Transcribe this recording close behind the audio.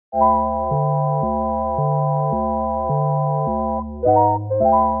Hi,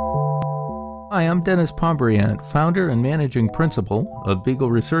 I'm Dennis Pombriant, founder and managing principal of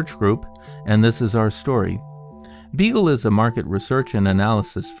Beagle Research Group, and this is our story. Beagle is a market research and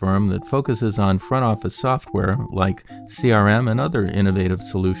analysis firm that focuses on front office software like CRM and other innovative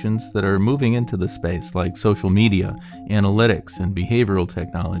solutions that are moving into the space like social media, analytics, and behavioral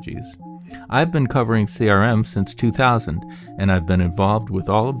technologies. I've been covering CRM since 2000, and I've been involved with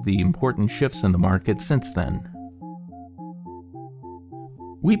all of the important shifts in the market since then.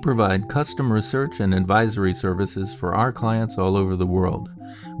 We provide custom research and advisory services for our clients all over the world.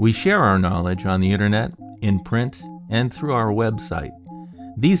 We share our knowledge on the internet, in print, and through our website.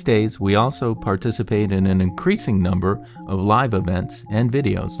 These days, we also participate in an increasing number of live events and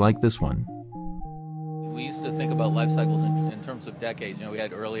videos like this one. We used to think about life cycles in terms of decades. You know, we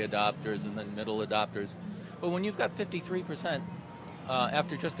had early adopters and then middle adopters. But when you've got 53%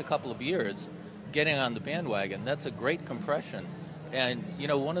 after just a couple of years getting on the bandwagon, that's a great compression. And, you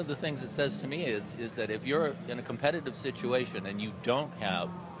know, one of the things it says to me is that if you're in a competitive situation and you don't have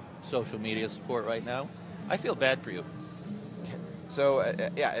social media support right now, I feel bad for you. So,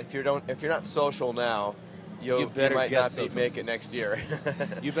 yeah, if you're not social now, you might not make it next year.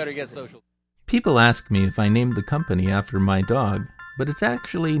 You better get social. People ask me if I named the company after my dog, but it's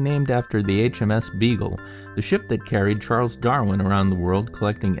actually named after the HMS Beagle, the ship that carried Charles Darwin around the world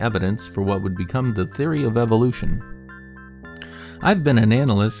collecting evidence for what would become the theory of evolution. I've been an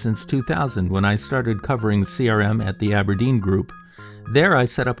analyst since 2000 when I started covering CRM at the Aberdeen Group. There I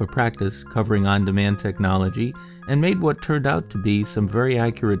set up a practice covering on-demand technology and made what turned out to be some very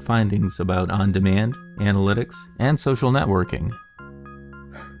accurate findings about on-demand, analytics, and social networking.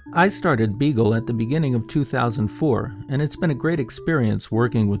 I started Beagle at the beginning of 2004, and it's been a great experience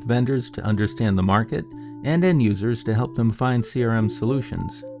working with vendors to understand the market and end users to help them find CRM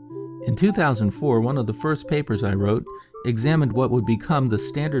solutions. In 2004, one of the first papers I wrote examined what would become the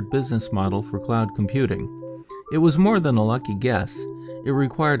standard business model for cloud computing. It was more than a lucky guess. It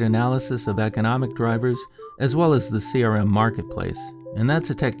required analysis of economic drivers as well as the CRM marketplace, and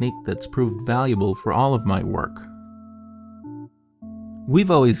that's a technique that's proved valuable for all of my work.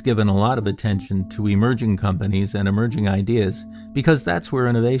 We've always given a lot of attention to emerging companies and emerging ideas because that's where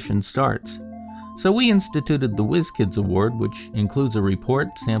innovation starts. So we instituted the WizKids Award, which includes a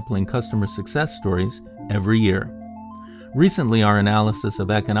report sampling customer success stories every year. Recently, our analysis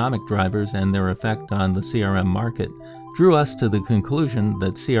of economic drivers and their effect on the CRM market drew us to the conclusion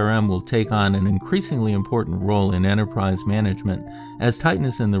that CRM will take on an increasingly important role in enterprise management as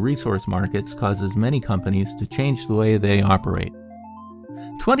tightness in the resource markets causes many companies to change the way they operate.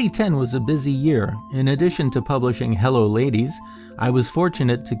 2010 was a busy year. In addition to publishing Hello Ladies, I was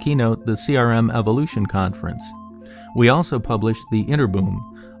fortunate to keynote the CRM Evolution Conference. We also published The Interboom,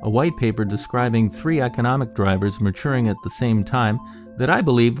 a white paper describing 3 economic drivers maturing at the same time that I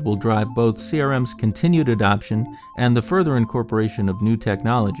believe will drive both CRM's continued adoption and the further incorporation of new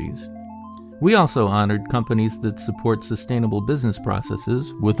technologies. We also honored companies that support sustainable business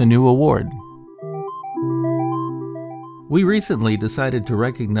processes with a new award. We recently decided to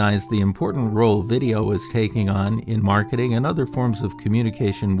recognize the important role video is taking on in marketing and other forms of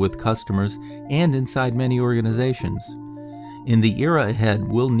communication with customers and inside many organizations. In the era ahead,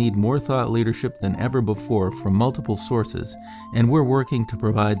 we'll need more thought leadership than ever before from multiple sources, and we're working to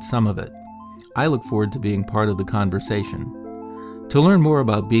provide some of it. I look forward to being part of the conversation. To learn more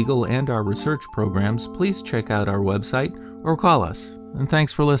about Beagle and our research programs, please check out our website or call us. And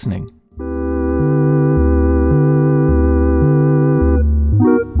thanks for listening.